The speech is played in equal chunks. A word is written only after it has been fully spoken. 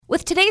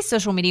today's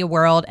social media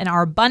world and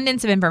our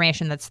abundance of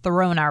information that's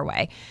thrown our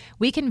way,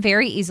 we can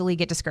very easily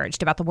get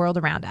discouraged about the world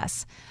around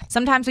us.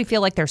 Sometimes we feel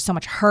like there's so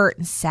much hurt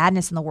and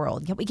sadness in the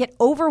world, yet we get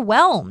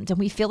overwhelmed and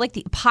we feel like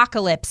the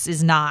apocalypse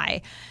is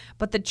nigh.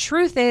 But the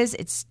truth is,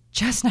 it's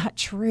just not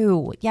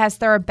true. Yes,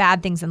 there are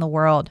bad things in the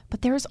world,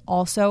 but there's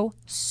also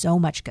so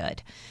much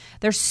good.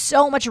 There's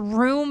so much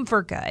room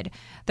for good.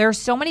 There are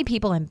so many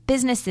people and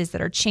businesses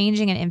that are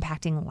changing and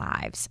impacting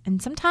lives.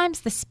 And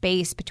sometimes the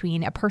space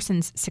between a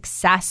person's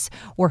success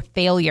or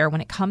failure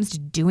when it comes to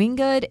doing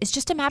good is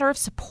just a matter of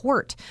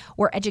support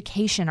or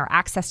education or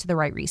access to the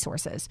right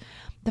resources.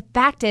 The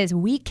fact is,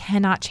 we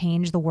cannot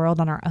change the world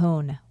on our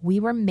own. We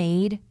were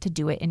made to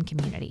do it in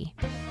community.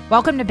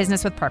 Welcome to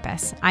Business with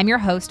Purpose. I'm your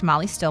host,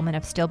 Molly Stillman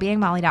of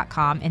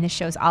StillBeingMolly.com, and this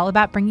show is all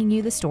about bringing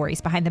you the stories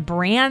behind the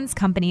brands,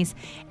 companies,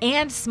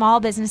 and small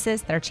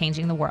businesses that are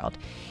changing the world.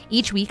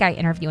 Each week, I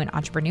interview an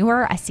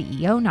entrepreneur, a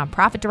CEO,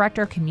 nonprofit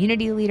director,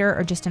 community leader,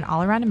 or just an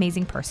all-around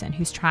amazing person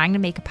who's trying to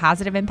make a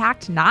positive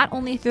impact not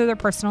only through their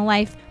personal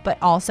life, but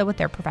also with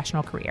their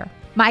professional career.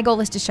 My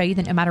goal is to show you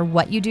that no matter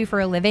what you do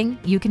for a living,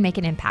 you can make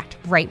an impact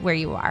right where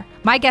you are.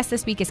 My guest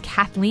this week is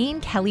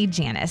Kathleen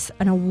Kelly-Janis,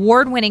 an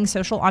award-winning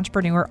social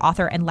entrepreneur,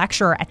 author, and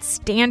lecturer at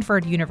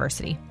Stanford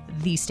University.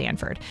 The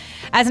Stanford.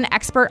 As an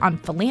expert on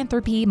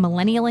philanthropy,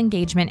 millennial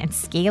engagement, and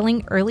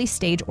scaling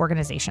early-stage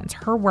organizations,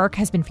 her work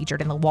has been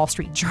featured in the Wall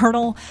Street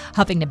Journal,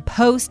 Huffington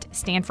Post,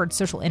 Stanford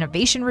Social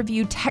Innovation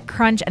Review,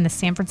 TechCrunch, and the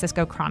San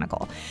Francisco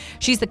Chronicle.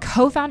 She's the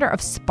co-founder of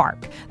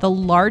Spark, the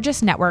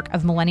largest network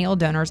of millennial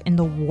donors in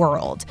the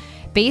world.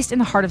 Based in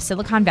the heart of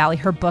Silicon Valley,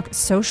 her book,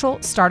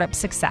 Social Startup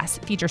Success,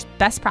 features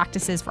best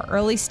practices for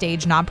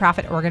early-stage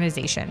nonprofit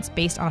organizations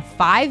based on a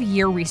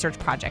 5-year research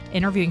project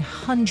interviewing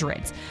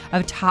hundreds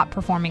of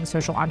top-performing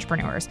social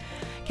entrepreneurs.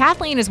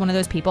 Kathleen is one of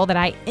those people that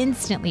I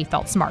instantly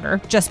felt smarter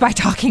just by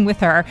talking with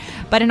her.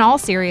 But in all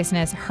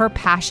seriousness, her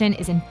passion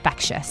is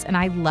infectious, and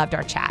I loved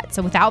our chat.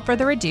 So without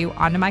further ado,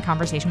 on to my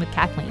conversation with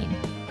Kathleen.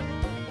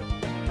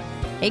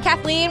 Hey,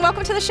 Kathleen,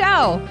 welcome to the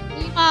show.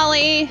 Hey,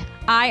 Molly.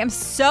 I am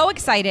so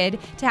excited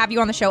to have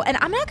you on the show. And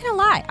I'm not going to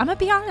lie. I'm going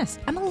to be honest.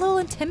 I'm a little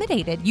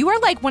intimidated. You are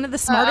like one of the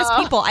smartest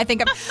people I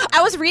think of.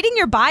 I was reading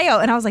your bio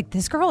and I was like,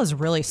 this girl is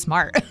really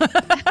smart.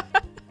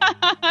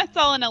 It's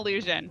all an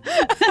illusion.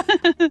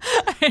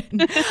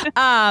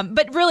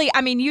 But really,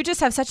 I mean, you just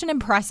have such an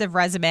impressive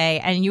resume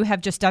and you have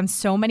just done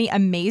so many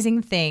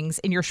amazing things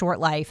in your short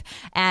life.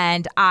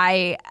 And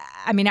I'm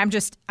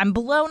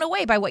blown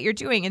away by what you're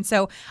doing. And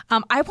so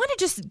I want to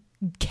just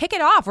kick it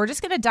off. We're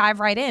just going to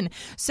dive right in.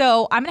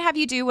 So I'm going to have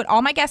you do what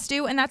all my guests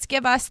do, and that's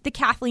give us the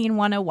Kathleen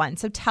 101.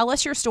 So tell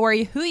us your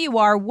story, who you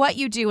are, what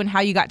you do, and how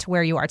you got to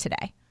where you are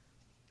today.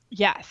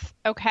 Yes.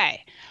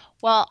 Okay.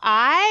 Well,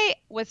 I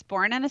was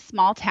born in a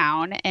small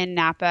town in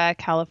Napa,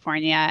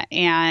 California,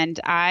 and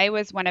I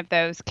was one of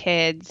those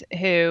kids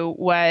who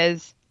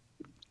was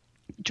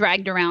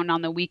dragged around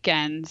on the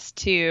weekends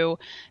to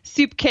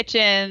soup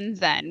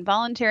kitchens and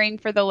volunteering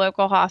for the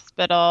local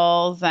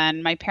hospitals.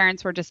 And my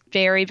parents were just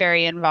very,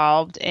 very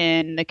involved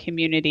in the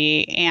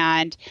community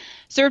and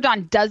served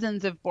on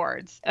dozens of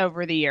boards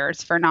over the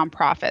years for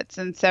nonprofits.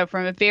 And so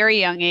from a very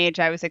young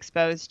age, I was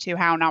exposed to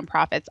how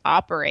nonprofits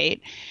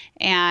operate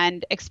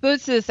and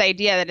exposed to this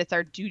idea that it's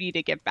our duty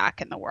to give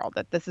back in the world,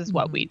 that this is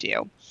what we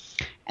do.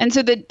 And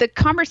so the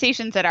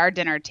conversations at our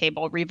dinner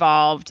table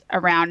revolved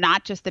around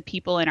not just the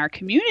people in our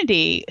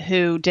community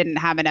who didn't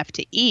have enough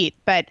to eat,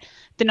 but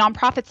the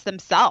nonprofits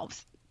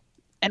themselves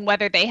and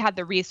whether they had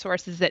the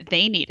resources that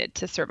they needed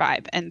to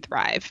survive and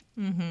thrive.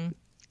 Mm-hmm.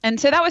 And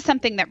so that was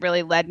something that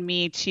really led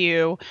me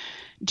to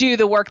do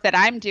the work that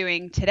I'm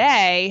doing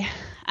today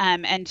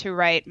and to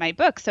write my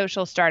book,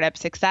 Social Startup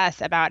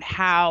Success, about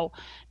how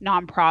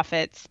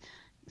nonprofits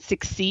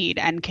succeed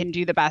and can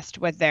do the best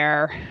with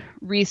their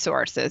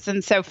resources.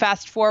 And so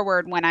fast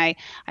forward when I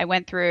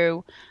went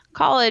through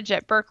college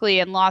at Berkeley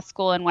and law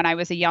school, and when I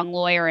was a young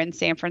lawyer in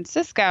San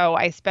Francisco,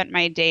 I spent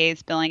my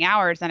days billing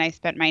hours and I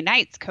spent my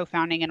nights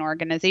co-founding an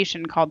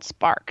organization called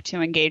Spark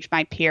to engage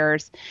my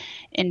peers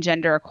in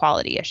gender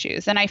equality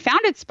issues. And I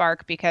founded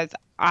Spark because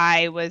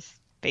I was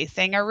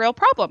facing a real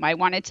problem. I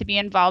wanted to be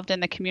involved in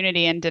the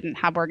community and didn't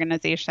have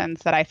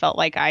organizations that I felt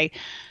like I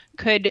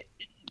could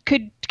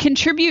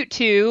contribute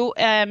to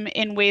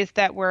in ways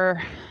that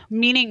were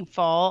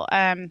meaningful.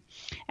 And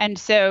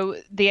so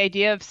the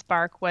idea of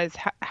Spark was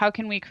how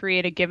can we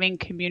create a giving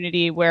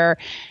community where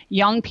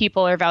young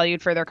people are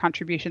valued for their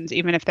contributions,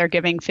 even if they're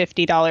giving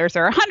 $50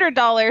 or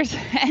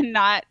 $100 and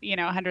not,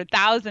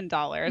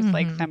 $100,000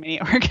 like so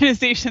many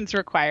organizations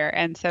require.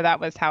 And so that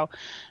was how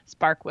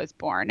Spark was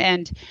born.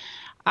 And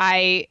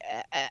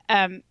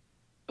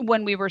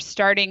when we were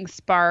starting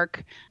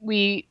Spark,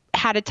 we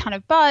had a ton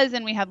of buzz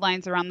and we had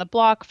lines around the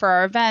block for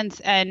our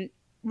events and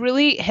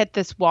really hit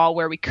this wall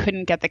where we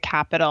couldn't get the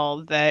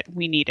capital that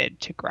we needed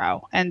to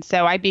grow. And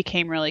so I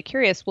became really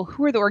curious, well,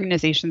 who are the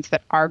organizations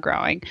that are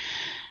growing?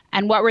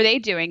 And what were they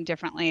doing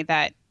differently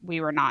that we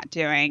were not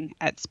doing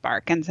at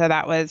Spark? And so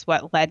that was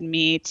what led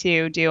me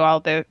to do all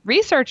the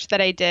research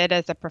that I did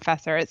as a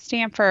professor at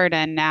Stanford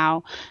and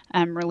now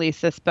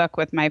release this book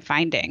with my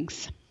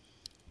findings.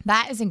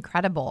 That is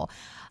incredible.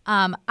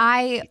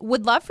 I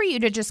would love for you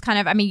to just kind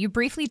of, I mean, you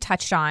briefly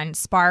touched on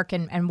Spark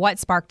and what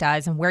Spark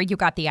does and where you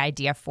got the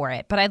idea for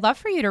it. But I'd love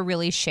for you to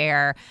really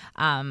share,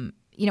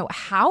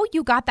 how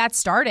you got that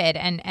started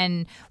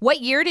and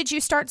what year did you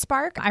start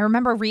Spark? I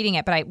remember reading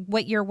it, but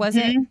what year was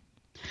it?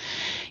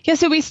 Yeah,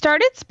 so we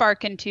started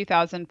Spark in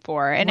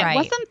 2004, and It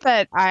wasn't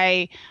that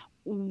I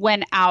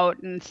went out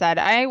and said,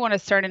 I want to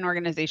start an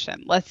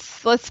organization.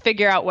 Let's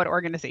figure out what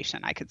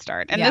organization I could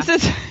start. And This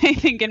is, I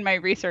think, in my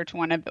research,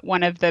 one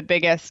of the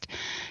biggest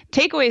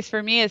takeaways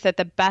for me is that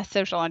the best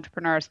social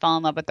entrepreneurs fall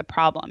in love with the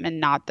problem and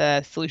not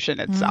the solution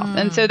itself.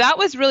 And so that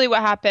was really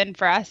what happened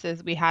for us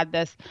is we had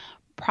this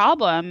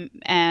problem,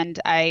 and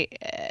I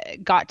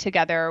got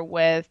together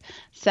with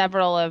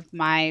several of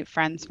my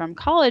friends from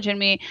college, and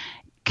we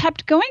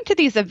kept going to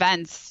these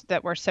events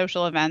that were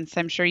social events.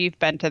 I'm sure you've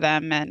been to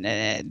them, and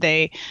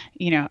they,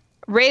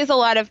 raise a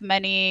lot of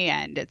money,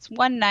 and it's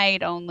one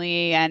night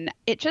only. And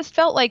it just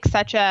felt like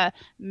such a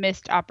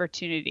missed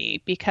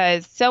opportunity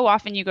because so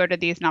often you go to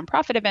these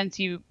nonprofit events,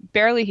 you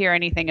barely hear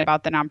anything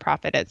about the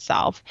nonprofit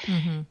itself.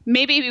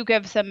 Maybe you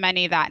give some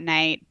money that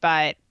night,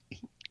 but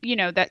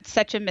that's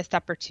such a missed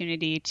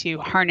opportunity to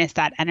harness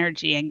that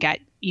energy and get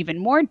even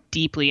more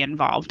deeply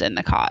involved in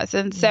the cause.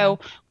 And so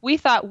we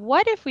thought,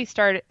 what if we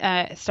started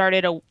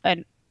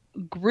a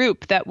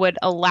group that would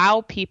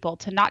allow people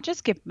to not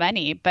just give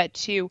money, but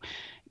to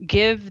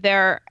give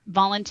their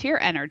volunteer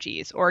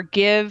energies or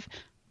give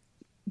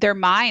their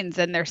minds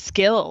and their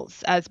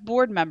skills as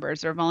board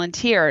members or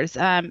volunteers,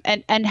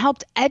 and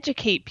helped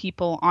educate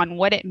people on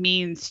what it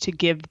means to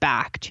give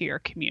back to your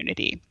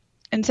community.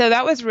 And so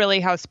that was really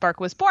how Spark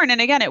was born.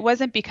 And again, it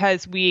wasn't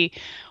because we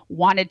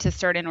wanted to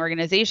start an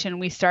organization.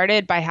 We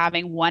started by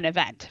having one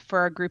event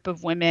for a group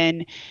of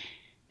women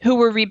who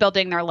were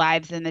rebuilding their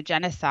lives in the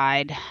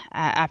genocide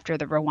after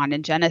the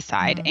Rwandan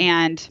genocide.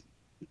 And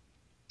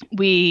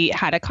we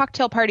had a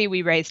cocktail party.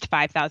 We raised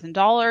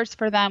 $5,000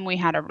 for them. We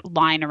had a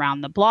line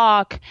around the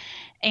block.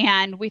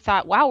 And we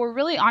thought, wow, we're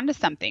really onto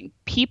something.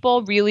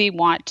 People really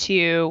want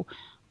to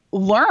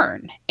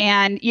learn.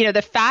 And,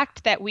 the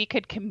fact that we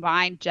could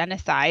combine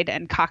genocide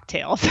and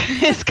cocktails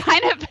is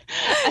kind of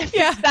a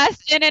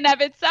success in and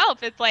of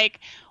itself. It's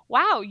like,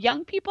 wow,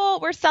 young people,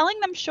 we're selling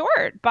them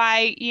short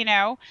by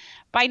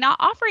not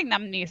offering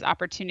them these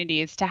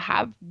opportunities to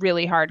have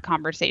really hard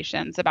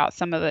conversations about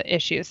some of the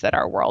issues that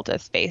our world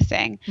is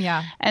facing.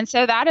 Yeah. And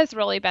so that has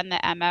really been the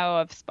MO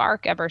of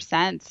Spark ever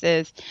since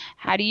is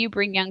how do you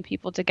bring young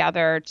people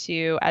together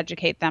to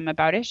educate them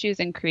about issues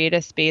and create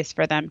a space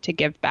for them to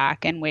give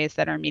back in ways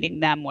that are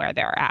meeting them where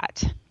they're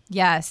at.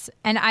 Yes.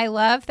 And I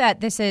love that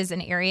this is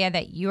an area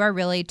that you are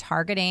really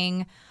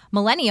targeting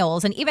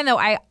millennials. And even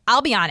though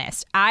I'll be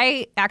honest,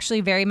 I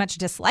actually very much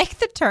dislike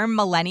the term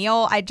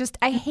millennial.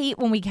 I hate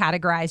when we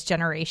categorize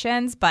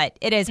generations, but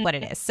it is what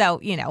it is.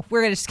 So,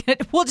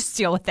 we'll just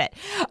deal with it.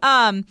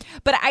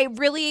 But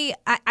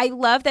I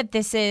love that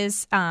this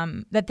is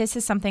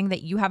something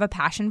that you have a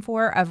passion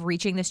for of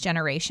reaching this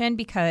generation,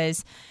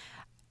 because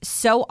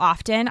so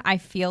often I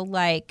feel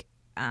like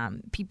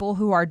people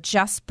who are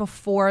just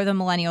before the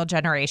millennial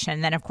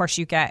generation, then of course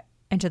you get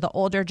into the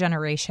older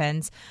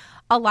generations,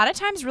 a lot of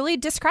times really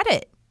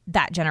discredit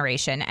that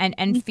generation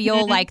and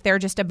feel like they're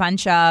just a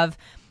bunch of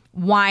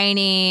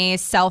whiny,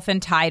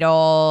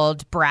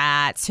 self-entitled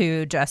brats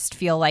who just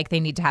feel like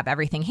they need to have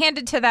everything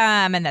handed to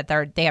them and that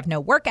they have no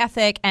work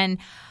ethic. And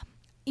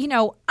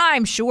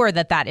I'm sure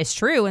that is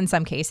true in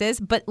some cases,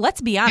 but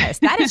let's be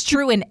honest, that is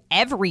true in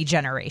every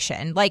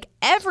generation. Like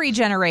every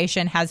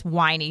generation has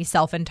whiny,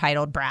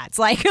 self-entitled brats.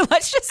 Like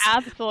let's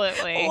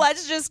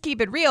just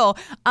keep it real.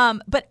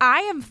 But I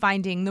am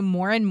finding the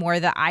more and more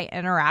that I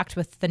interact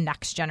with the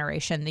next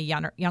generation, the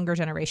younger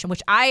generation,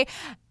 which I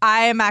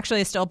am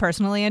actually still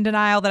personally in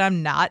denial that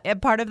I'm not a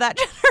part of that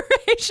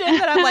generation.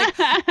 That I'm like,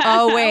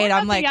 oh wait,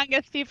 I'm like the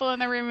youngest people in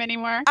the room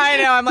anymore. I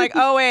know. I'm like,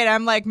 oh wait,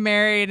 I'm like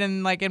married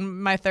and like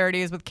in my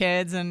 30s with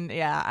kids, and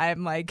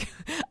I'm like,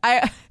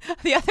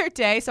 the other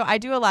day, so I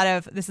do a lot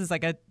of, this is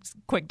like a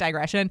quick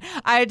digression,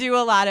 I do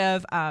a lot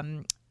of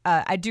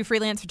I do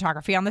freelance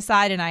photography on the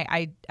side, and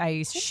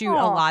I shoot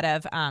a lot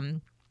of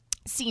college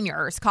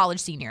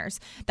seniors.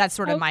 That's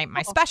sort of my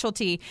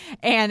specialty.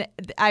 And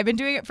I've been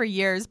doing it for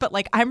years, but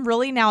like I'm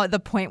really now at the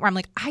point where I'm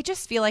like, I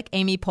just feel like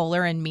Amy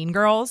Poehler in Mean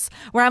Girls,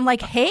 where I'm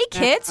like, hey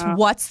kids,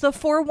 what's the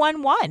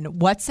 411?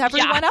 What's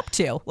everyone up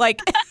to?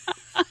 Like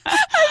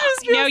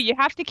you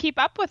have to keep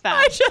up with them.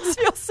 I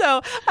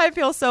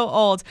feel so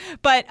old.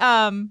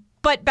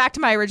 But back to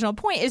my original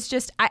point is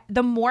just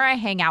the more I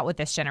hang out with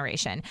this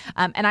generation,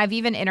 and I've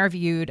even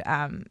interviewed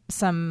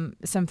some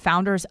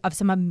founders of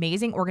some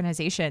amazing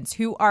organizations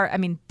who are,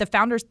 the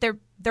founders,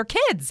 they're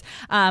kids.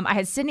 I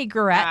had Sydney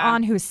Garrett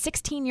on, who is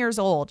 16 years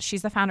old.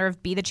 She's the founder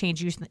of Be the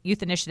Change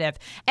Youth Initiative.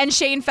 And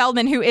Shane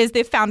Feldman, who is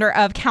the founder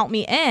of Count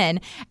Me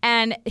In.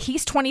 And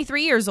he's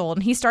 23 years old,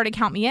 and he started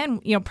Count Me In,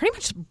 pretty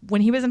much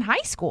when he was in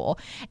high school.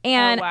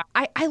 And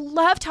I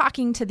love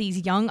talking to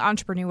these young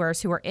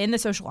entrepreneurs who are in the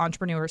social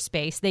entrepreneur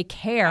space. They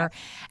care.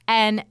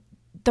 And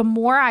the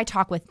more I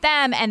talk with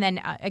them, and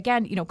then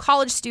again,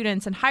 college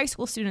students and high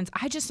school students,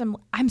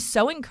 I'm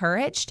so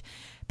encouraged,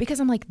 because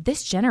I'm like,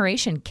 this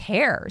generation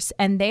cares,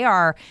 and they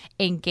are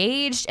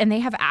engaged, and they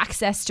have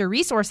access to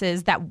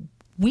resources that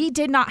we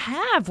did not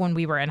have when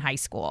we were in high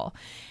school.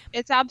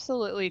 It's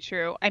absolutely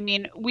true. I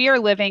mean, we are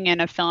living in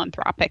a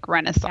philanthropic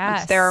renaissance.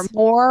 Yes. There are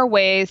more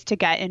ways to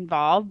get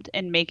involved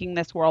in making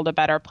this world a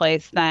better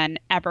place than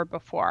ever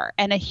before.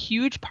 And a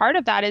huge part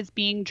of that is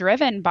being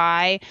driven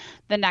by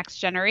the next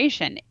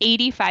generation.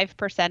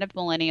 85% of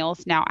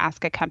millennials now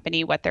ask a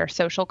company what their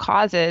social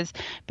cause is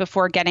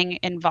before getting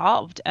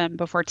involved,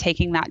 before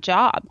taking that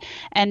job.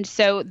 And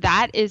so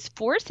that is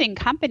forcing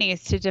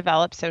companies to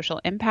develop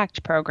social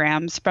impact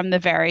programs from the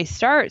very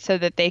start so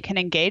that they can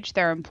engage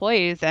their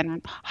employees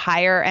and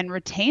hire and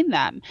retain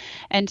them.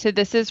 And so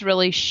this is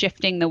really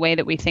shifting the way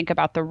that we think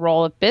about the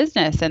role of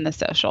business in the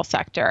social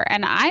sector.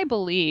 And I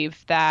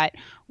believe that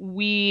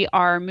we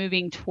are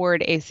moving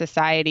toward a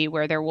society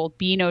where there will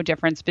be no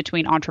difference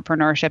between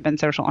entrepreneurship and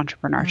social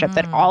entrepreneurship,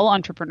 that all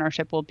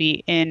entrepreneurship will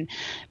be in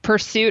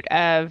pursuit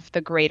of the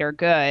greater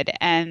good.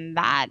 And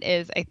that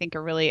is, I think, a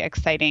really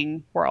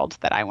exciting world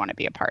that I want to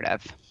be a part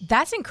of.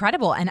 That's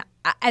incredible. And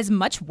as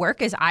much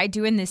work as I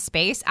do in this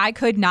space, I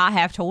could not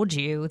have told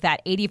you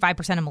that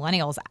 85% of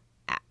millennials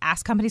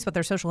ask companies what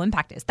their social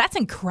impact is. That's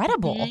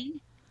incredible. Mm-hmm.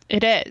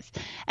 It is.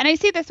 And I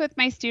see this with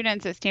my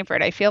students at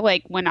Stanford. I feel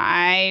like when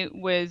I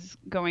was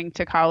going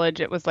to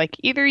college, it was like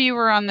either you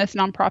were on this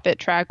nonprofit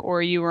track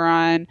or you were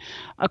on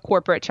a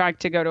corporate track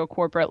to go to a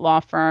corporate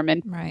law firm.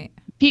 And right.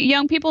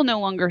 Young people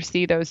no longer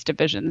see those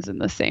divisions in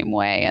the same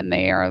way, and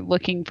they are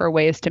looking for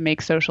ways to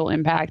make social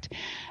impact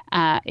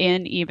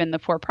in even the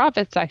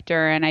for-profit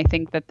sector. And I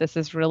think that this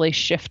is really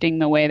shifting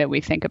the way that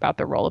we think about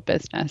the role of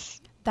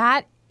business.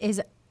 That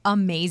is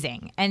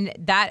amazing. And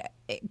that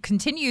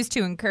continues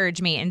to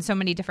encourage me in so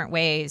many different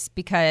ways,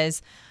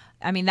 because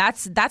I mean,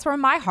 that's where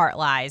my heart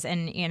lies.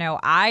 And,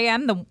 I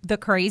am the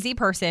crazy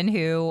person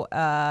who,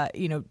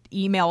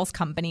 emails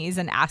companies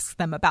and asks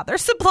them about their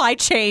supply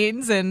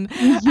chains. And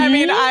I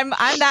mean, I'm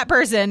that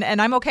person,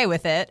 and I'm okay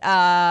with it.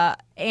 But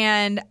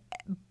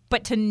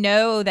to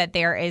know that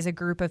there is a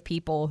group of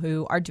people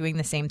who are doing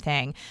the same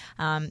thing,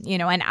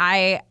 and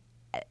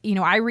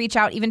I reach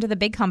out even to the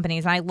big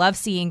companies, and I love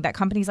seeing that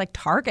companies like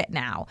Target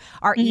now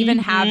are even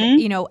have,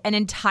 an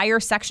entire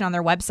section on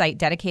their website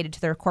dedicated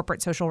to their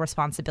corporate social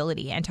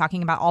responsibility and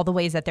talking about all the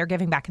ways that they're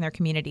giving back in their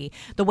community,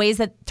 the ways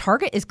that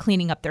Target is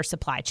cleaning up their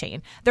supply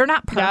chain. They're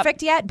not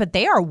perfect yet, but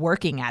they are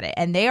working at it,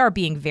 and they are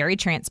being very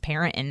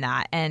transparent in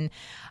that. And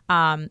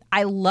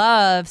I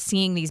love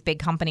seeing these big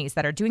companies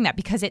that are doing that,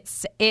 because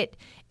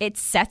it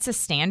sets a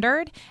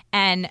standard,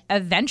 and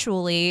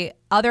eventually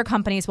other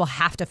companies will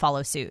have to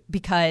follow suit,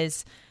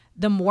 because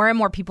the more and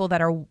more people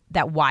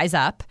that wise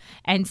up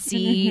and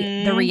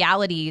see the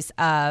realities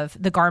of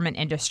the garment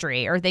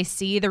industry, or they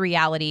see the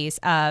realities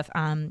of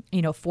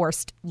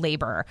forced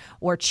labor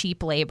or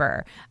cheap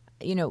labor,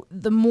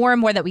 the more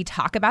and more that we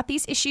talk about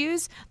these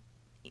issues,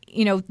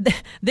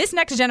 this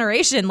next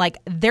generation, like,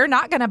 they're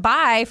not going to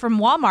buy from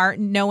Walmart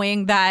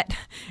knowing that,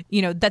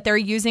 that they're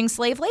using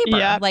slave labor.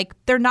 Yep. Like,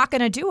 they're not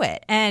going to do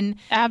it. And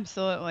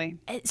absolutely.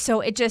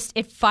 So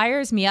it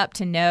fires me up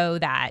to know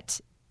that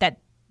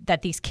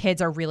these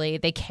kids are really,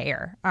 they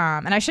care.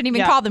 And I shouldn't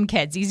even call them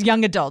kids, these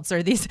young adults,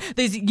 or these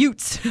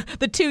youths,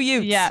 the two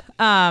youths.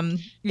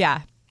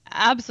 Yeah.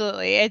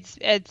 Absolutely.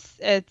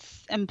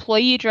 It's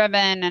employee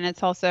driven, and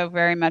it's also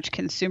very much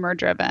consumer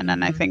driven.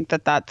 And I think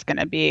that that's going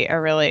to be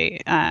a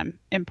really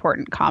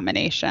important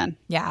combination.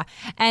 Yeah.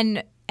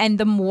 And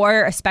the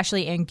more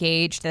especially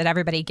engaged that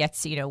everybody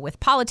gets, with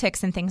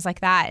politics and things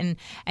like that. And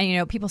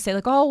people say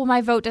like, oh, well,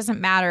 my vote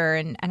doesn't matter.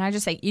 And I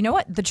just say, you know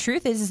what? The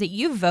truth is that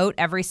you vote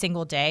every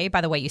single day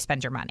by the way you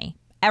spend your money.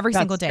 Every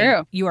single day,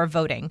 true. You are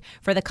voting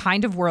for the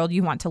kind of world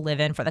you want to live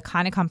in, for the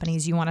kind of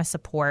companies you want to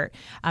support,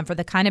 for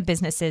the kind of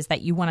businesses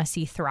that you want to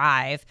see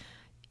thrive.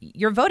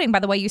 You're voting by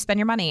the way you spend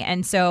your money.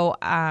 And so,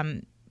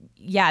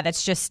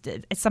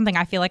 it's something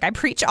I feel like I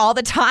preach all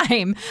the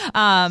time.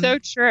 So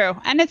true.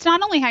 And it's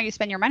not only how you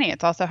spend your money,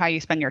 it's also how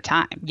you spend your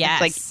time.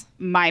 Yes. It's like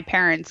my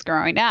parents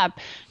growing up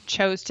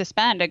chose to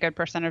spend a good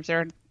percent of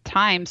their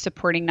time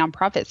supporting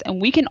nonprofits,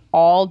 and we can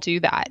all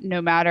do that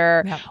no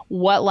matter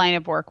what line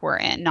of work we're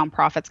in.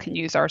 Nonprofits can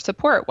use our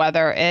support,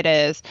 whether it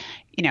is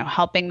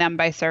helping them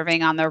by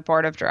serving on their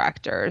board of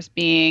directors,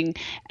 being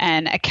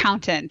an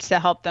accountant to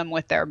help them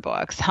with their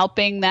books,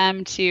 helping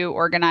them to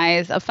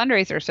organize a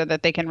fundraiser so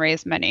that they can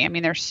raise money. I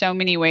mean, there's so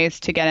many ways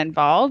to get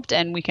involved,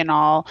 and we can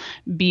all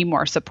be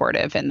more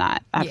supportive in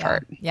that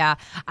effort. Yeah.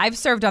 I've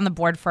served on the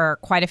board for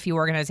quite a few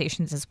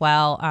organizations as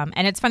well.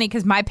 And it's funny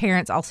because my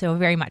parents also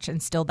very much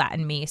instilled that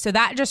in me. So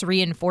that just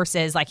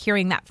reinforces, like,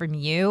 hearing that from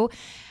you,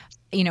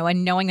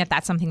 and knowing that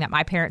that's something that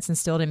my parents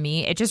instilled in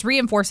me, it just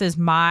reinforces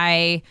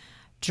my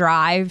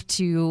drive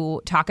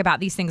to talk about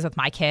these things with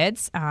my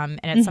kids. And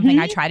it's something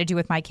I try to do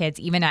with my kids,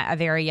 even at a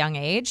very young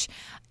age.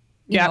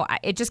 You know,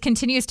 it just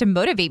continues to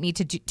motivate me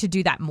to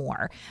do that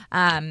more.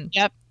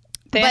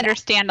 They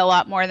understand a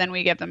lot more than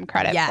we give them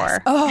credit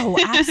for. Oh,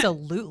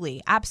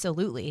 absolutely.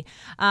 Absolutely.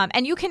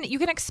 And you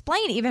can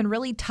explain even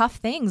really tough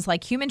things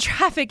like human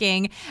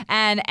trafficking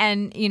and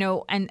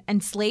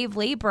slave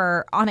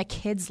labor on a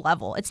kid's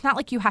level. It's not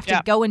like you have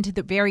to go into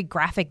the very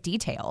graphic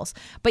details,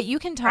 but you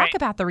can talk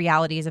about the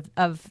realities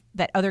of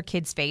that other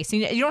kids face.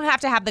 You don't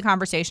have to have the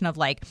conversation of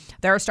like,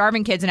 there are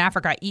starving kids in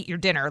Africa, eat your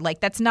dinner. Like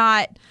that's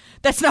not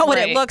what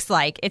it looks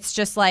like. It's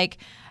just like,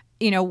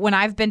 when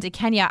I've been to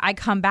Kenya, I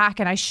come back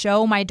and I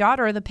show my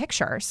daughter the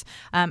pictures.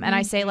 And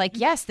I say like,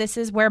 yes, this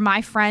is where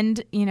my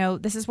friend,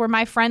 this is where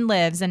my friend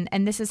lives.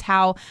 And this is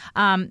how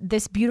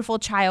this beautiful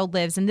child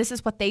lives. And this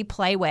is what they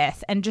play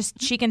with. And just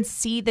she can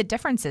see the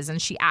differences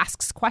and she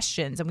asks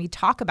questions and we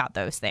talk about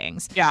those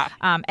things. Yeah.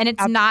 And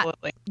it's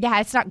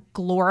it's not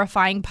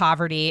glorifying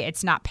poverty.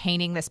 It's not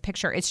painting this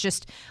picture. It's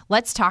just,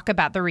 let's talk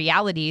about the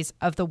realities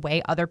of the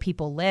way other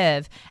people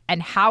live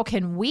and how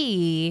can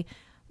we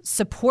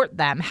support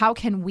them? How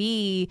can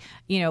we,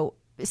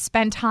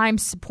 spend time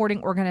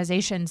supporting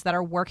organizations that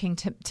are working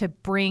to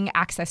bring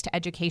access to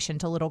education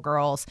to little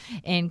girls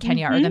in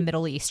Kenya or the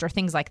Middle East or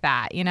things like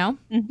that,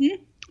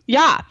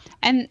 Yeah.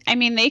 And I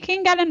mean, they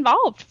can get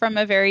involved from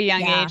a very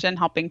young age in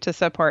helping to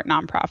support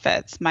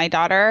nonprofits. My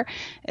daughter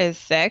is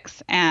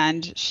 6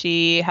 and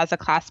she has a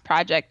class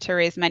project to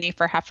raise money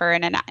for Heifer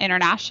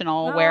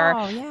International where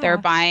they're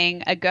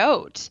buying a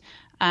goat.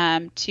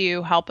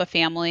 To help a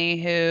family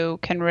who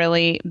can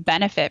really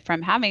benefit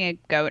from having a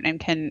goat and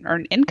can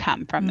earn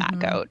income from that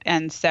goat.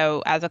 And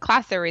so as a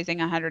class, they're raising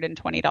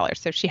 $120.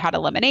 So she had a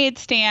lemonade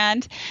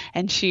stand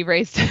and she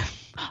raised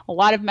a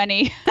lot of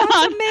money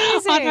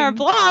on her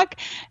block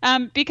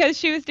because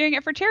she was doing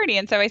it for charity.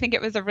 And so I think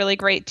it was a really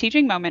great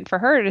teaching moment for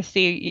her to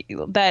see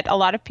that a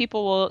lot of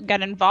people will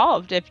get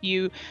involved if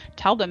you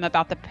tell them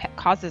about the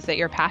causes that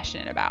you're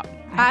passionate about.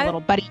 I have a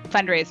little buddy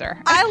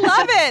fundraiser. I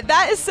love it.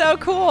 That is so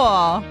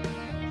cool.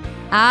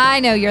 I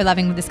know you're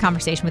loving this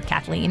conversation with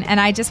Kathleen, and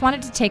I just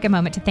wanted to take a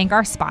moment to thank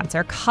our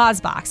sponsor,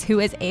 CauseBox, who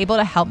is able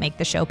to help make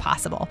the show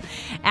possible.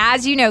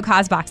 As you know,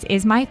 CauseBox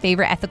is my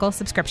favorite ethical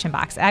subscription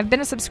box. I've been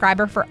a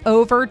subscriber for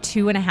over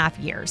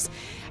 2.5 years.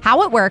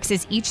 How it works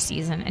is each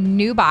season, a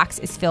new box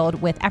is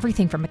filled with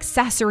everything from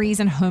accessories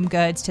and home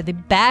goods to the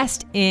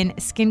best in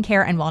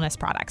skincare and wellness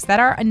products that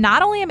are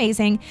not only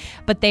amazing,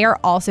 but they are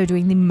also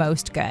doing the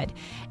most good.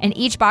 And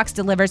each box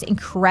delivers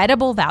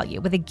incredible value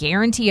with a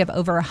guarantee of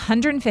over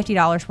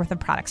 $150 worth of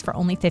products for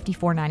only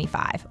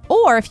 $54.95.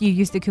 Or if you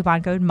use the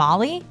coupon code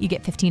MOLLY, you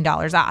get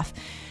 $15 off.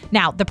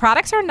 Now, the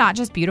products are not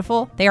just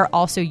beautiful, they are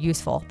also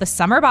useful. The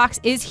summer box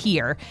is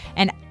here,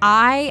 and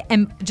I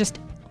am just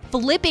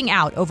flipping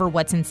out over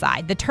what's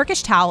inside. The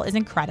Turkish towel is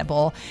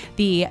incredible.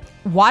 The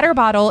water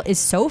bottle is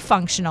so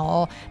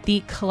functional.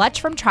 The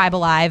clutch from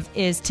Tribalive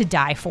is to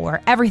die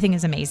for. Everything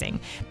is amazing.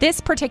 This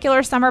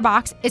particular summer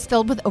box is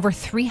filled with over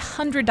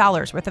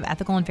 $300 worth of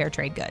ethical and fair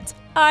trade goods.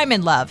 I'm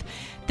in love.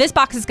 This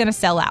box is going to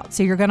sell out,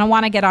 so you're going to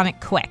want to get on it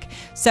quick.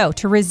 So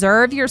to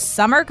reserve your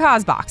summer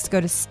CauseBox,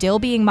 go to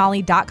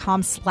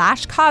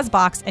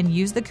stillbeingmolly.com/CauseBox and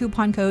use the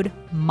coupon code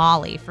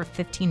MOLLY for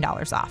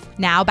 $15 off.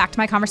 Now back to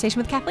my conversation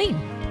with Kathleen.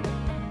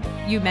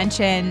 You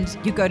mentioned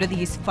you go to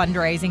these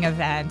fundraising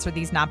events or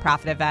these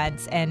nonprofit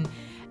events and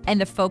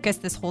the focus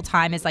this whole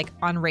time is like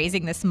on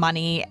raising this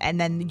money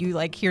and then you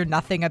like hear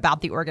nothing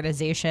about the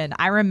organization.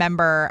 I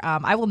remember,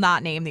 I will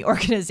not name the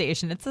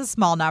organization. It's a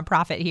small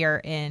nonprofit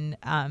here in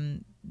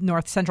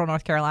Central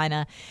North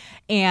Carolina.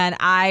 And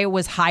I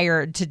was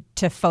hired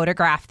to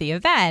photograph the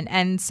event.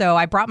 And so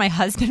I brought my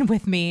husband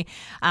with me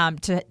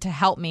to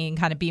help me and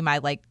kind of be my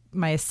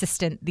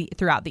assistant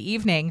throughout the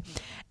evening.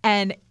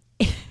 And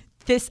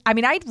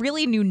I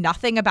really knew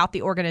nothing about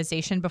the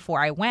organization before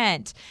I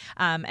went.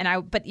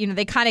 But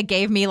they kind of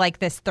gave me like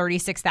this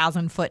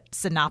 36,000 foot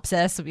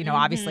synopsis,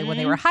 obviously when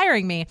they were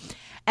hiring me.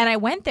 And I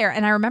went there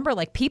and I remember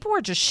like people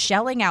were just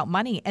shelling out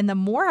money. And the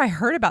more I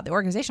heard about the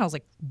organization, I was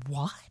like,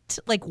 what?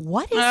 Like,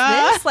 what is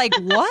this? Like,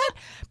 what?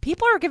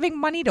 People are giving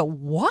money to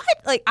what?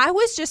 Like, I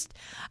was just,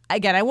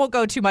 again, I won't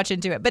go too much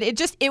into it, but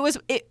it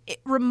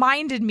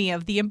reminded me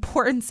of the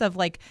importance of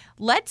like,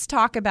 let's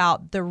talk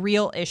about the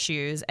real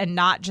issues and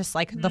not just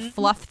like the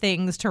fluff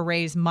things to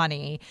raise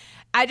money.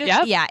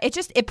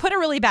 It put a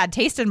really bad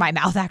taste in my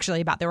mouth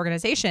actually about the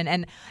organization.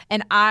 And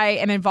I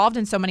am involved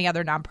in so many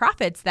other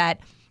nonprofits that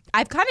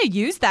I've kind of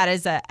used that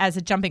as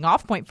a jumping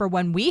off point for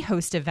when we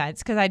host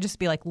events, because I just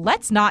be like,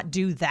 let's not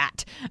do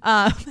that.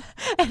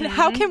 And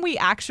how can we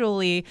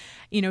actually,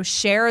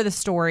 share the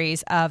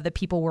stories of the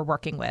people we're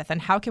working with,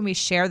 and how can we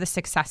share the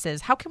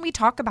successes? How can we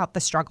talk about the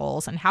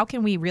struggles, and how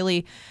can we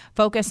really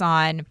focus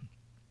on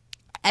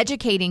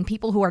educating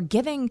people who are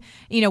giving,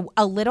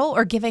 a little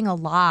or giving a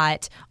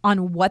lot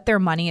on what their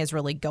money is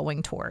really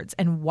going towards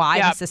and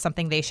why this is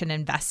something they should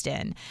invest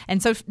in.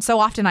 And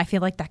so often I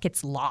feel like that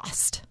gets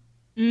lost.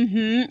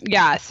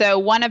 Yeah. So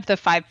one of the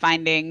five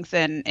findings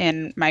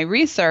in my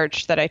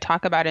research that I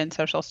talk about in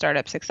Social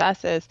Startup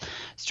Success is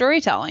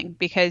storytelling,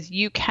 because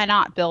you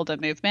cannot build a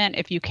movement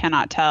if you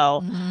cannot tell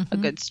a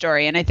Hmm. good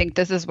story. And I think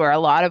this is where a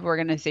lot of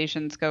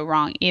organizations go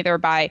wrong, either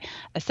by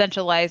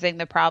essentializing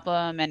the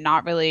problem and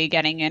not really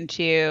getting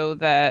into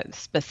the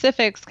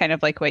specifics, kind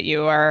of like what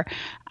you were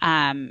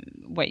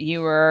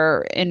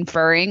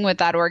inferring with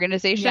that Yeah.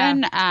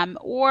 organization,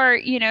 or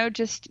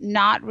just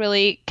not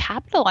really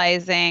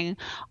capitalizing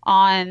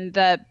on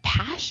the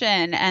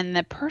passion and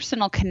the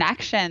personal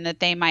connection that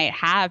they might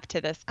have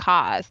to this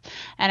cause.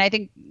 And I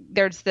think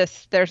there's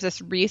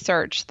this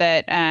research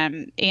that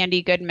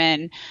Andy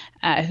Goodman,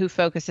 who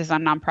focuses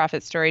on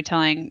nonprofit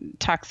storytelling,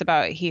 talks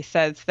about. He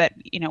says that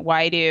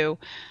why do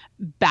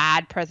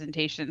bad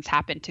presentations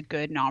happen to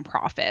good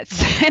nonprofits?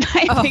 And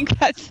I Oh, think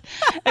that's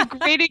a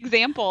great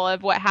example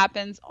of what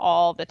happens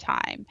all the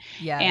time.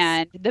 yes.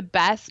 And the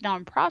best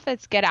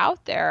nonprofits get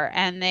out there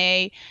and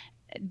they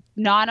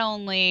not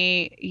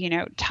only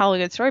tell a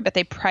good story, but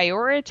they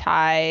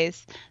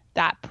prioritize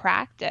that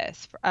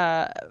practice,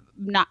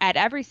 not at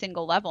every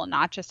single level,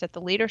 not just at the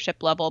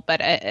leadership level,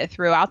 but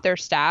throughout their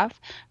staff,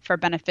 for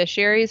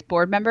beneficiaries,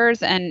 board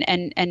members,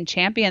 and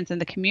champions in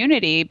the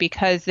community,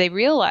 because they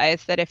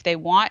realize that if they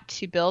want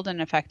to build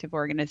an effective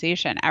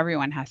organization,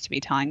 everyone has to be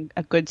telling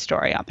a good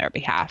story on their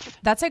behalf.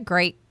 That's a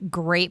great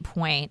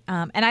point.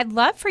 And I'd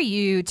love for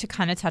you to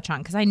kind of touch on,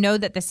 because I know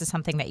that this is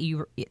something that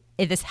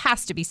this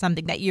has to be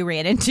something that you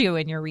ran into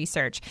in your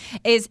research,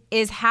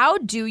 is how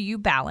do you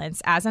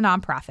balance as a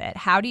nonprofit?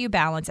 How do you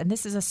balance, and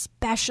this is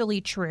especially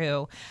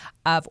true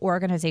of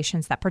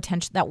organizations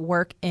that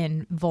work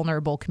in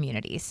vulnerable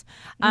communities.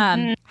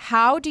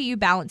 How do you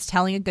balance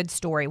telling a good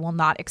story while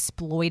not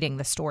exploiting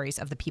the stories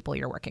of the people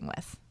you're working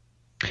with?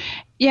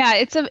 Yeah,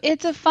 it's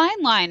a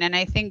fine line, and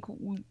I think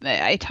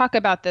I talk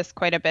about this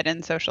quite a bit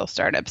in Social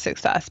Startup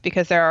Success,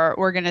 because there are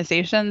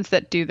organizations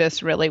that do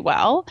this really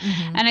well.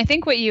 Hmm. And I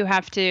think what you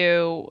have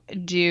to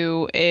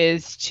do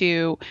is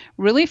to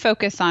really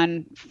focus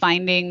on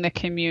finding the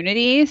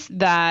communities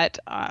that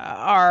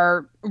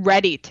are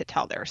ready to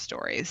tell their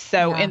stories.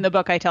 So Yeah. in the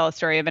book, I tell a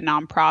story of a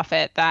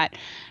nonprofit that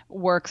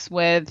works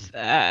with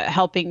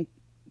helping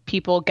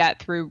people get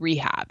through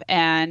rehab.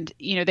 And,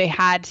 they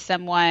had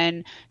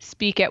someone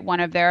speak at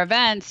one of their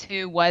events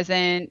who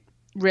wasn't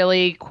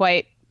really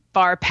quite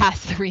far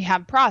past the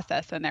rehab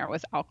process, and there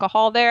was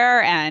alcohol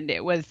there, and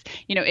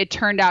it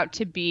turned out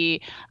to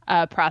be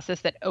a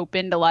process that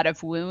opened a lot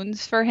of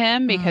wounds for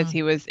him, because Mm,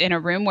 he was in a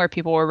room where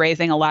people were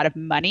raising a lot of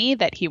money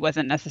that he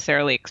wasn't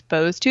necessarily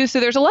exposed to. So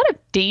there's a lot of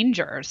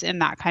dangers in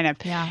that kind of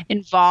yeah.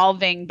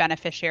 involving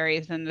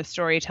beneficiaries in the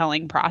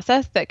storytelling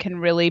process that can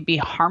really be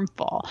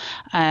harmful,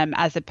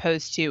 as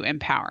opposed to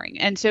empowering.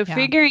 And so Yeah.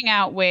 figuring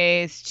out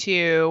ways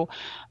to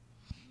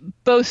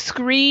both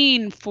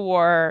screen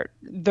for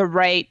the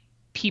right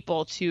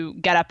people to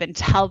get up and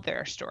tell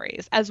their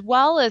stories, as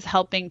well as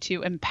helping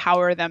to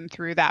empower them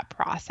through that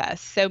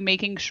process. So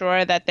making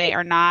sure that they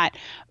are not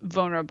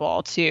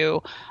vulnerable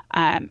to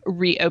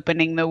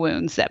reopening the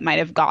wounds that might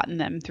have gotten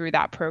them through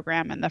that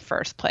program in the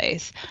first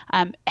place.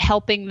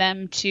 Helping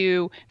them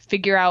to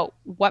figure out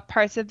what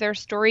parts of their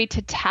story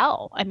to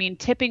tell. I mean,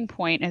 Tipping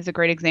Point is a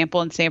great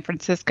example in San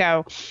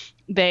Francisco.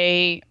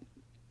 They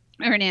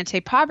are an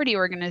anti-poverty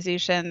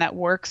organization that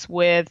works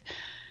with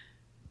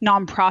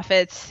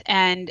nonprofits,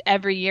 and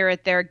every year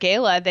at their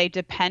gala, they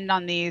depend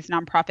on these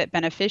nonprofit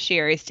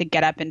beneficiaries to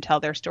get up and tell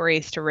their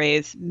stories to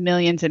raise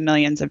millions and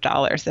millions of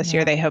dollars. This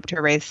year, Yeah. they hope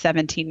to raise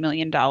 $17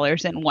 million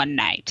in one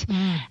night.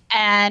 Mm,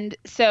 And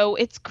so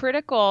it's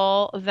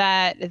critical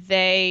that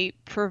they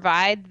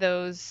provide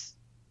those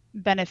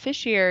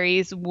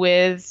beneficiaries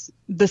with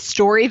the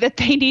story that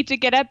they need to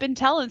get up and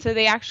tell. And so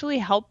they actually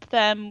help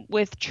them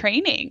with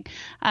training,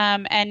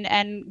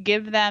 and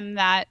give them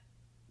that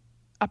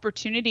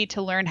opportunity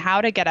to learn how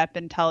to get up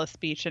and tell a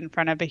speech in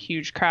front of a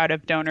huge crowd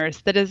of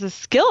donors. That is a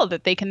skill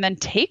that they can then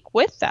take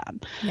with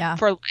them yeah.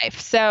 for life.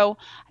 So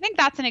I think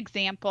that's an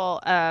example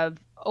of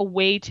a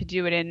way to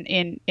do it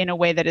in a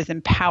way that is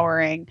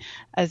empowering,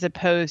 as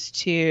opposed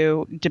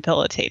to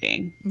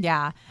debilitating.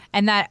 Yeah.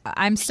 And that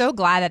I'm so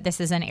glad that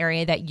this is an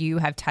area that you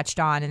have touched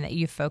on and that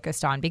you've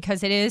focused on,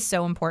 because it is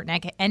so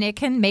important, and it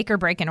can make or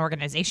break an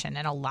organization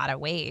in a lot of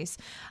ways.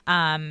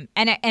 And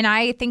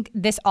I think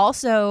this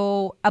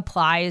also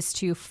applies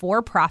to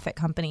for-profit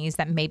companies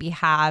that maybe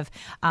have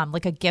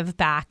like a give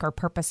back or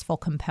purposeful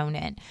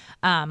component.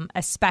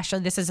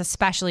 This is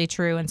especially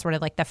true in sort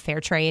of like the fair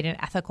trade and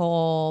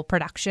ethical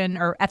production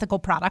or ethical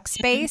product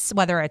space,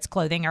 whether it's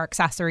clothing or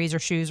accessories or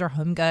shoes or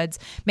home goods,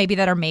 maybe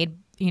that are made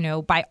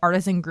by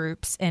artisan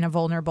groups in a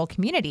vulnerable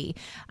community.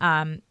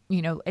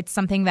 it's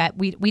something that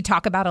we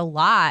talk about a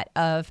lot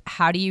of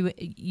how do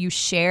you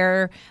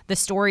share the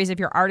stories of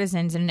your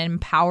artisans in an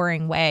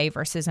empowering way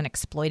versus an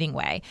exploiting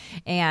way.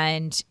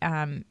 And,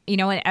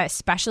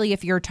 especially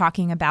if you're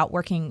talking about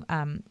working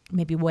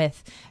maybe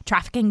with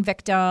trafficking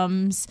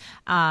victims,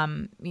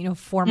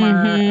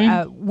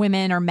 former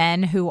women or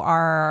men who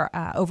are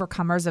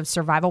overcomers of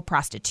survival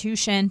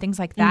prostitution, things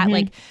like that.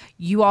 Like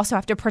you also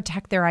have to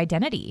protect their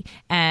identity.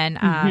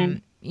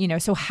 And,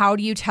 so how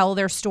do you tell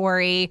their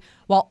story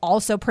while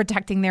also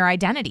protecting their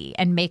identity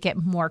and make it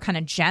more kind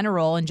of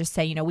general and just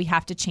say, we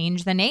have to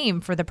change the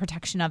name for the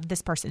protection of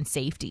this person's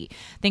safety,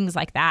 things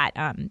like that.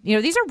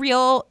 These are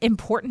real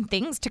important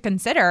things to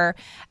consider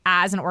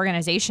as an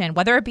organization,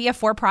 whether it be a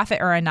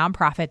for-profit or a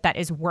nonprofit that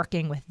is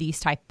working with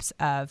these types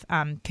of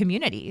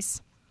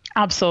communities.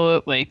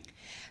 Absolutely.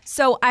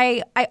 So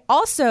I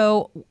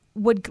also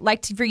would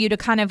like for you to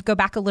kind of go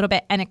back a little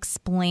bit and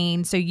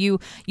explain. So you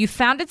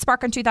founded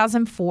Spark in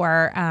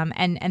 2004,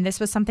 and this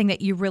was something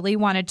that you really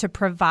wanted to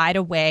provide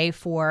a way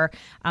for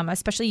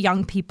especially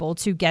young people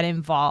to get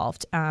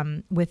involved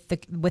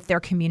with their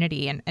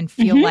community and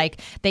feel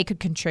like they could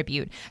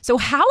contribute. So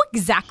how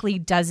exactly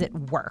does it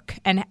work,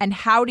 and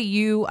how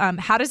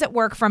does it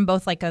work from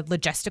both like a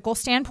logistical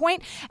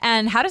standpoint,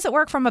 and how does it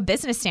work from a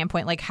business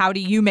standpoint? Like how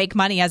do you make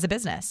money as a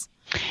business?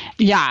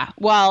 Yeah,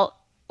 well,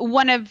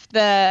 one of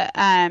the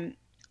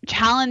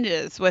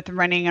challenges with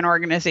running an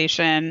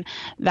organization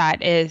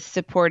that is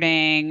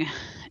supporting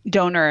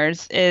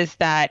donors is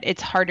that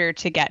it's harder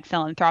to get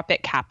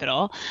philanthropic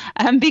capital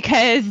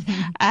because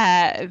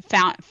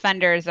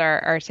funders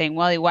are saying,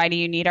 well, why do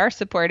you need our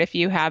support if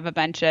you have a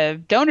bunch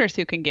of donors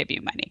who can give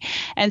you money?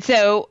 And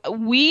so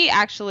we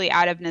actually,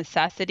 out of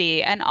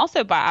necessity and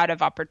also out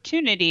of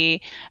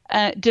opportunity,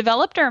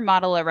 developed our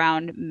model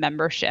around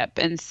membership.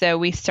 And so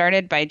we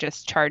started by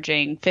just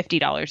charging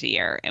 $50 a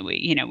year. And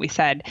we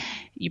said,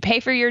 you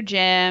pay for your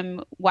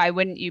gym. Why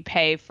wouldn't you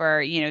pay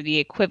for, the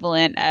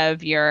equivalent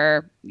of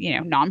your,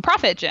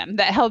 nonprofit gym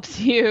that helps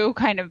you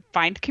kind of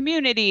find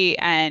community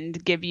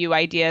and give you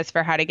ideas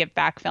for how to give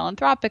back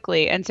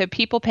philanthropically? And so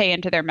people pay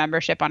into their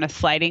membership on a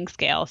sliding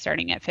scale,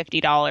 starting at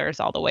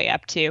 $50 all the way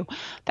up to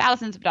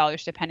thousands of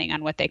dollars, depending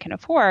on what they can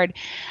afford.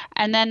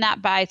 And then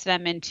that buys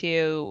them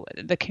into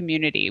the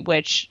community,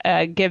 which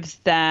gives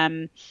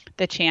them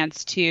the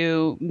chance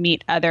to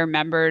meet other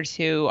members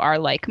who are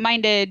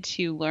like-minded,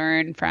 to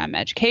learn from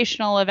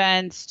educational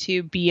events,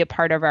 to be a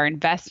part of our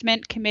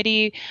investment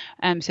committee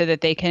so that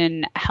they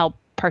can help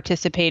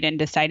participate in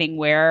deciding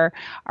where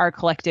our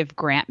collective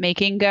grant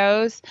making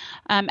goes,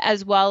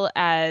 as well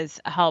as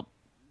help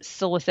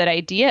solicit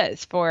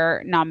ideas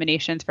for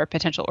nominations for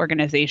potential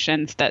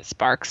organizations that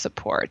Spark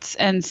supports.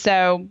 And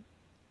so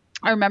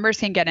our members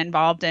can get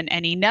involved in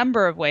any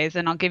number of ways.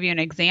 And I'll give you an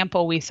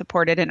example. We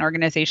supported an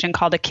organization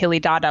called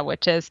Akili Dada,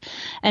 which is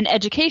an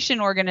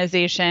education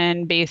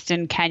organization based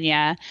in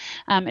Kenya.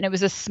 And it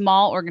was a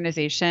small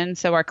organization.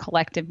 So our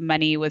collective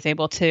money was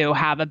able to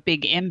have a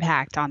big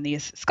impact on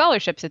these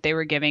scholarships that they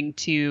were giving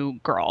to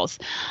girls.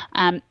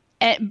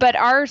 But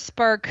our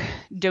Spark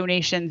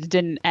donations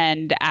didn't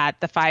end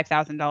at the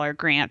 $5,000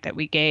 grant that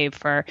we gave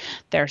for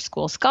their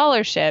school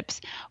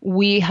scholarships.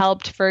 We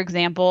helped, for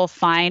example,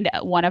 find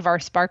one of our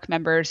Spark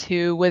members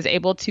who was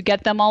able to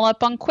get them all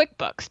up on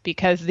QuickBooks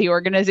because the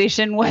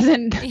organization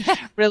wasn't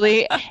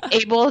really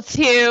able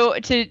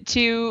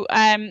to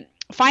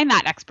find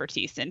that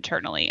expertise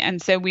internally.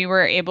 And so we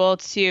were able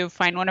to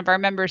find one of our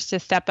members to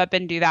step up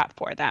and do that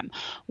for them.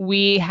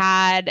 We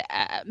had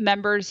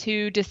members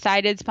who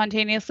decided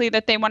spontaneously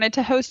that they wanted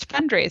to host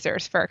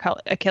fundraisers for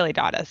Akili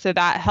Dada. So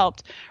that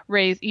helped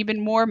raise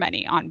even more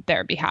money on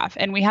their behalf.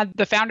 And we had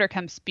the founder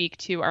come speak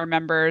to our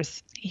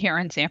members here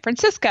in San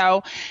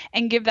Francisco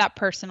and give that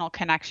personal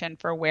connection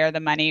for where the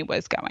money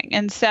was going.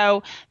 And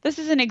so this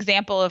is an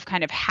example of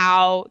kind of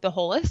how the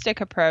holistic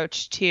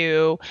approach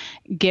to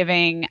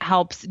giving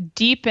helps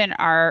deepen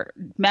our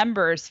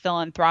members'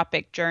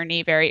 philanthropic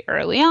journey very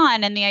early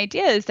on. And the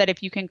idea is that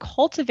if you can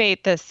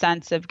cultivate this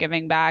sense of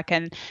giving back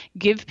and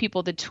give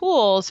people the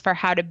tools for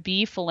how to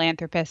be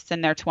philanthropists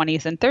in their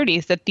 20s and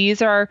 30s, that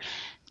these are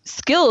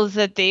skills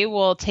that they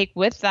will take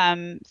with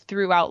them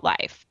throughout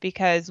life,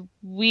 because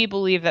we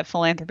believe that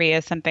philanthropy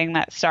is something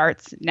that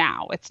starts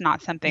now. It's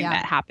not something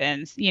that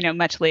happens,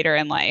 much later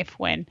in life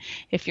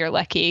if you're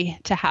lucky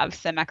to have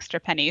some extra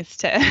pennies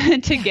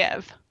to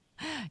give.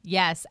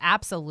 Yes,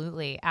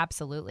 absolutely.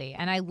 Absolutely.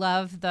 And I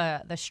love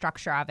the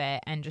structure of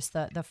it and just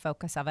the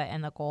focus of it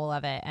and the goal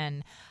of it.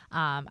 And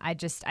I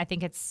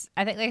think like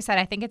I said,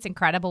 I think it's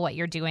incredible what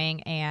you're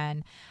doing.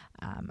 And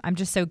I'm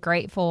just so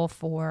grateful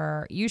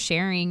for you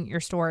sharing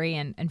your story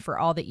and for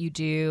all that you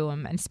do.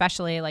 And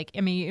especially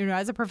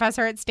as a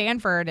professor at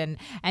Stanford and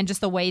just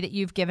the way that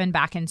you've given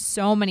back in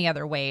so many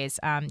other ways,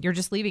 you're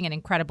just leaving an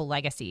incredible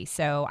legacy.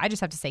 So I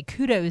just have to say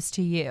kudos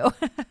to you.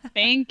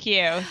 Thank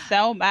you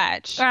so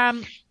much.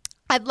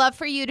 I'd love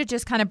for you to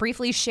just kind of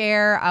briefly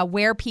share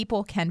where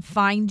people can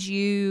find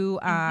you,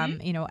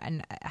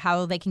 and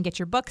how they can get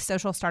your book,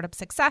 Social Startup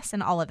Success,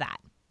 and all of that.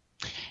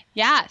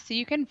 Yeah, so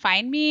you can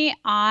find me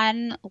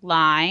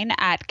online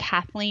at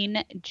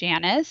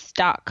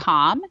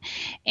KathleenJanis.com,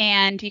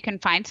 and you can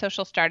find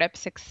Social Startup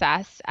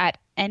Success at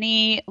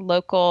any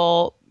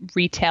local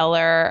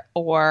retailer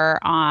or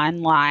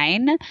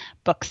online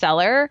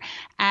bookseller.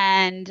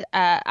 And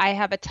I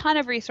have a ton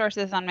of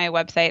resources on my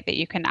website that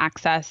you can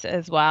access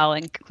as well,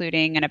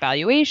 including an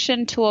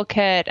evaluation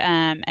toolkit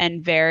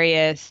and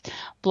various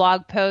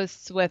blog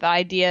posts with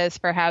ideas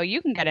for how you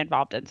can get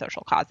involved in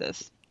social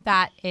causes.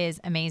 That is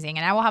amazing.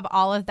 And I will have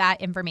all of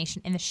that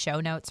information in the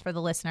show notes for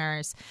the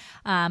listeners.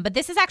 But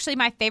this is actually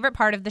my favorite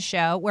part of the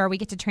show, where we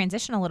get to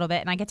transition a little bit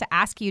and I get to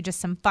ask you just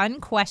some fun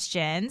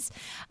questions.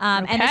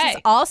 And this is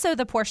also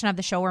the portion of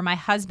the show where my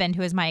husband,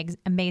 who is my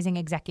amazing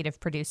executive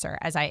producer,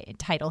 as I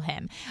title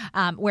him,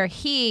 where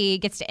he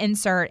gets to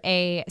insert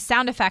a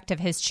sound effect of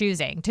his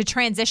choosing to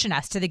transition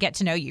us to the get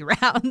to know you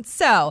round.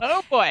 So,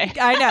 oh boy.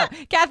 I know.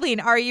 Kathleen,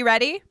 are you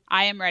ready?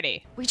 I am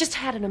ready. We just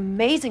had an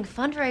amazing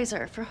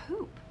fundraiser for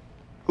Hoop.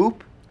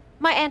 Hoop?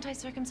 My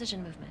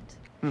anti-circumcision movement.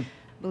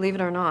 Believe it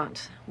or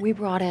not, we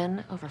brought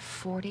in over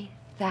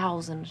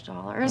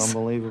 $40,000.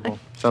 Unbelievable.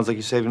 Sounds like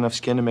you saved enough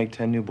skin to make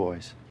 10 new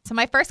boys. So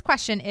my first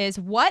question is,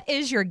 what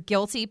is your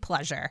guilty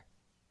pleasure?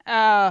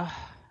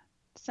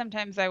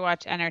 Sometimes I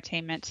watch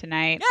Entertainment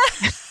Tonight.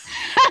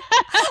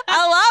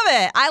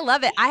 I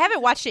love it. I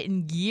haven't watched it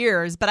in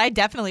years, but I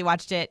definitely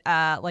watched it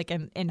like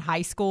in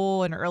high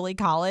school and early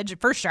college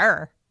for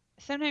sure.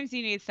 Sometimes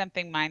you need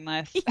something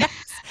mindless. Yes.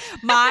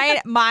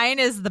 Mine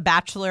is The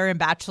Bachelor and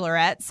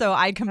Bachelorette. So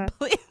I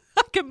completely.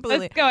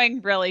 It's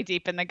going really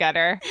deep in the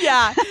gutter.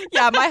 Yeah.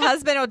 My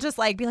husband will just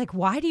be like,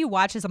 why do you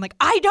watch this? I'm like,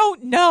 I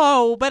don't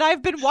know, but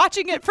I've been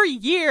watching it for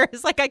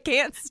years. Like, I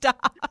can't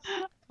stop.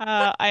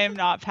 I am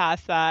not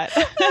past that.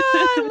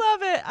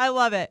 I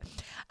love it.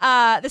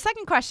 The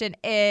second question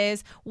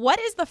is, what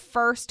is the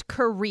first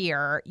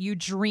career you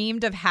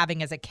dreamed of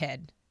having as a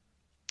kid?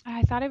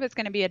 I thought I was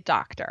going to be a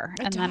doctor,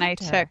 and then I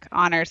took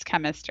honors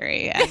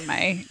chemistry, and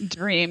my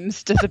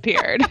dreams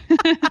disappeared.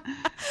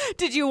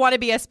 Did you want to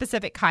be a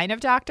specific kind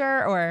of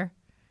doctor, or?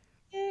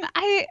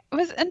 I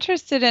was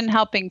interested in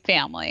helping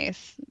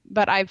families,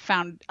 but I've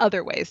found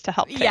other ways to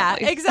help families. Yeah,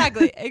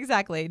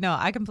 exactly. No,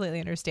 I completely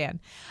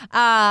understand.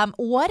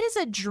 What is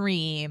a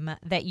dream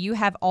that you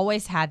have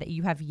always had that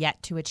you have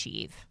yet to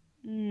achieve?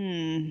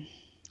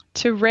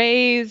 To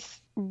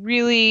raise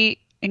really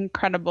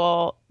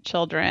incredible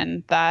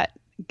children that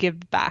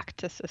give back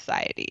to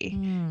society.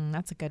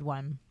 That's a good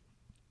one.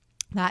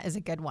 That is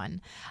a good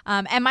one.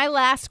 And my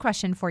last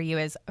question for you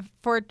is,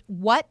 for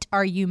what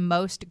are you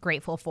most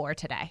grateful for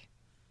today?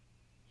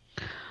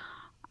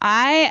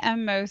 I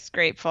am most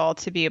grateful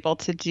to be able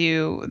to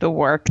do the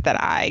work that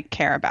I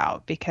care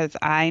about, because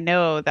I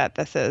know that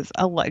this is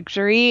a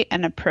luxury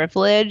and a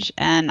privilege,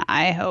 and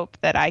I hope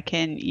that I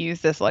can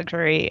use this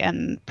luxury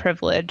and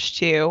privilege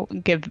to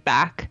give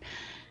back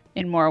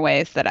in more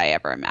ways than I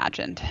ever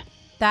imagined.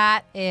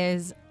 That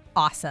is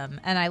awesome.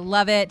 And I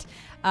love it.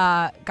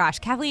 Gosh,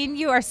 Kathleen,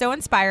 you are so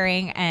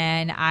inspiring.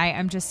 And I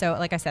am just so,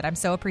 like I said, I'm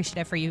so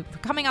appreciative for you for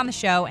coming on the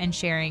show and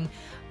sharing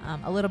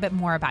a little bit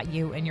more about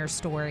you and your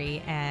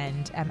story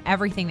and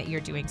everything that you're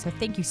doing. So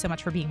thank you so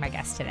much for being my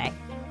guest today.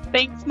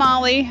 Thanks,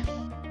 Molly.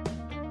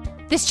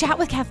 This chat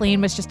with Kathleen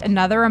was just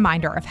another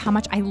reminder of how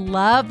much I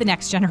love the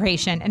next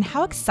generation and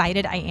how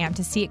excited I am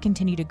to see it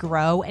continue to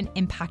grow and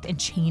impact and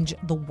change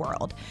the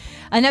world.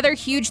 Another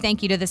huge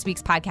thank you to this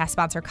week's podcast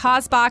sponsor,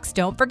 CauseBox.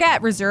 Don't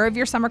forget, reserve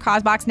your summer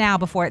CauseBox now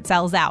before it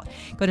sells out.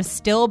 Go to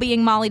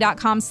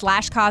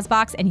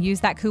stillbeingmolly.com/CauseBox and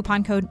use that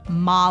coupon code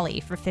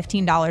MOLLY for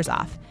 $15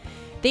 off.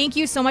 Thank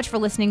you so much for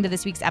listening to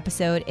this week's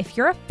episode. If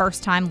you're a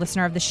first-time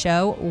listener of the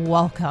show,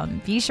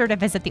 welcome. Be sure to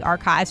visit the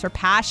archives for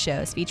past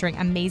shows featuring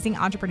amazing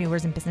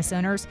entrepreneurs and business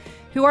owners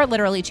who are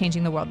literally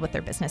changing the world with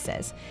their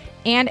businesses.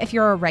 And if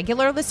you're a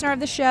regular listener of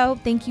the show,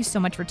 thank you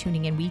so much for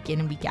tuning in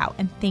and week out,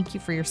 and thank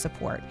you for your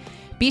support.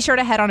 Be sure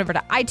to head on over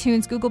to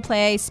iTunes, Google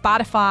Play,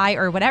 Spotify,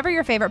 or whatever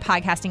your favorite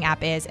podcasting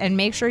app is, and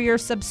make sure you're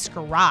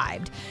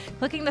subscribed.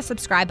 Clicking the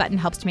subscribe button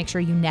helps to make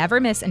sure you never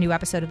miss a new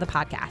episode of the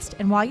podcast.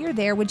 And while you're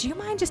there, would you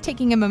mind just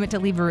taking a moment to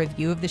leave a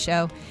review of the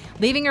show?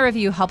 Leaving a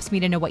review helps me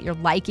to know what you're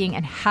liking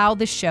and how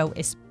the show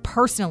is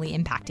personally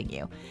impacting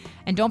you.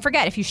 And don't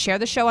forget, if you share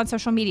the show on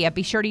social media,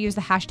 be sure to use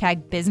the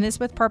hashtag Business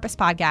with Purpose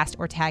Podcast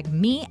or tag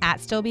me at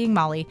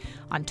StillBeingMolly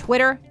on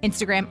Twitter,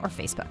 Instagram, or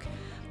Facebook.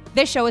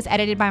 This show is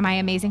edited by my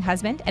amazing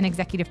husband and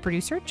executive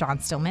producer, John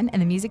Stillman,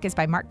 and the music is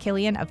by Mark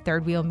Killian of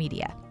Third Wheel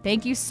Media.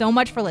 Thank you so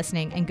much for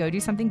listening, and go do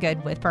something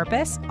good with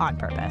purpose on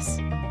purpose.